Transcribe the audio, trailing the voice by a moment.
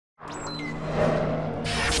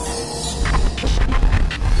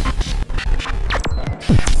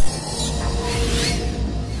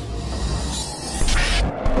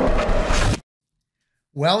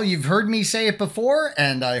Well, you've heard me say it before,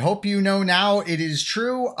 and I hope you know now it is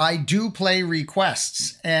true. I do play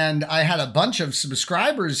requests, and I had a bunch of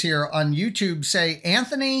subscribers here on YouTube say,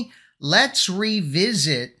 Anthony, let's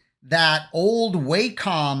revisit that old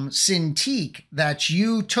Wacom Cintiq that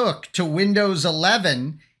you took to Windows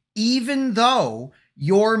 11, even though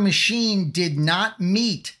your machine did not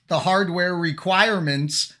meet the hardware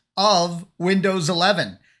requirements of Windows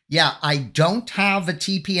 11. Yeah, I don't have a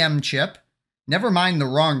TPM chip. Never mind the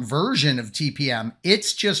wrong version of TPM.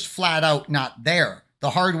 It's just flat out not there.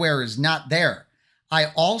 The hardware is not there. I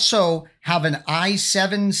also have an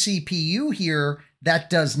i7 CPU here that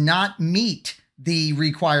does not meet the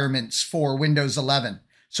requirements for Windows 11.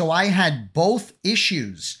 So I had both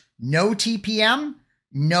issues. No TPM,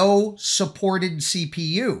 no supported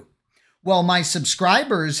CPU. Well, my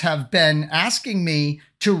subscribers have been asking me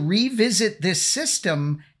to revisit this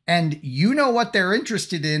system, and you know what they're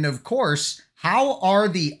interested in, of course. How are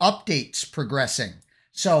the updates progressing?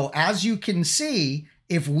 So as you can see,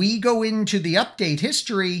 if we go into the update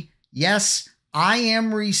history, yes, I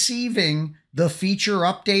am receiving the feature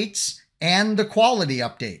updates and the quality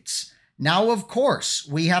updates. Now, of course,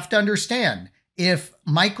 we have to understand if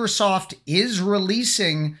Microsoft is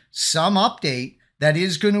releasing some update that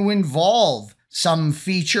is going to involve some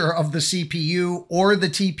feature of the CPU or the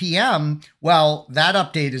TPM, well, that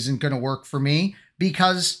update isn't going to work for me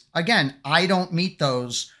because, again, I don't meet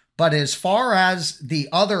those. But as far as the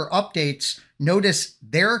other updates, notice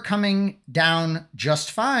they're coming down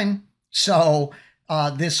just fine. So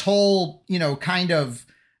this whole, kind of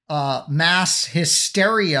mass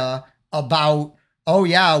hysteria about, oh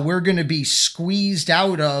yeah, we're going to be squeezed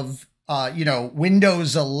out of,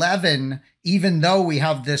 Windows 11, even though we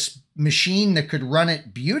have this machine that could run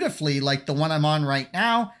it beautifully like the one I'm on right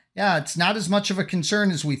now. Yeah, it's not as much of a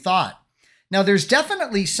concern as we thought. Now, there's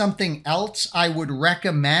definitely something else I would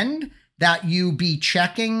recommend that you be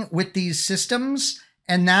checking with these systems,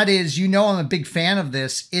 and that is, I'm a big fan of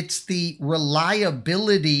this. It's the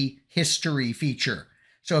reliability history feature.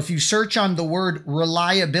 So if you search on the word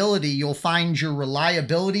reliability, you'll find your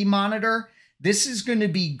reliability monitor. This is going to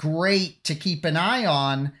be great to keep an eye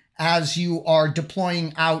on as you are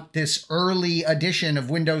deploying out this early edition of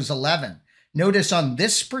Windows 11. Notice on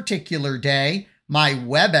this particular day, my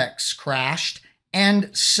WebEx crashed, and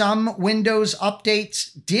some Windows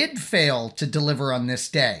updates did fail to deliver on this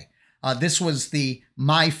day. This was the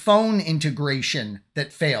My Phone integration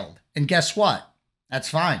that failed. And guess what? That's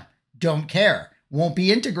fine. Don't care. Won't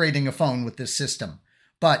be integrating a phone with this system.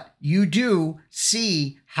 But you do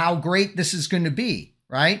see how great this is going to be,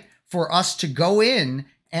 right? For us to go in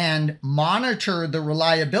and monitor the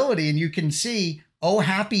reliability, and you can see, oh,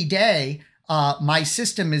 happy day, my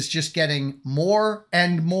system is just getting more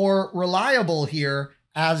and more reliable here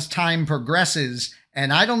as time progresses.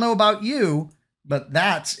 And I don't know about you, but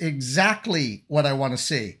that's exactly what I want to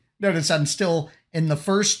see. Notice I'm still in the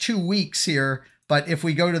first 2 weeks here, but if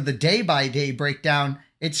we go to the day-by-day breakdown,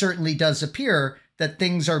 it certainly does appear that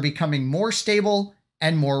things are becoming more stable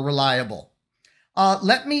and more reliable.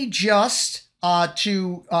 Let me just,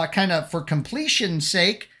 for completion's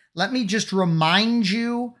sake, let me just remind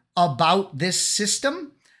you about this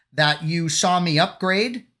system that you saw me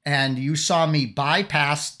upgrade and you saw me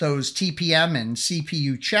bypass those TPM and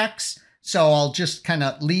CPU checks. So I'll just kind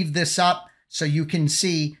of leave this up so you can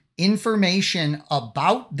see information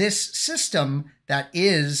about this system that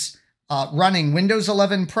is running Windows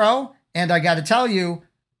 11 Pro. And I got to tell you,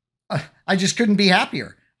 I just couldn't be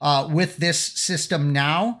happier with this system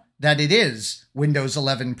now that it is Windows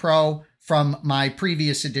 11 Pro from my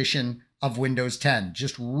previous edition of Windows 10.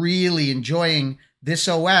 Just really enjoying this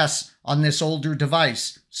OS on this older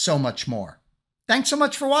device so much more. Thanks so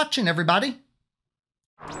much for watching, everybody.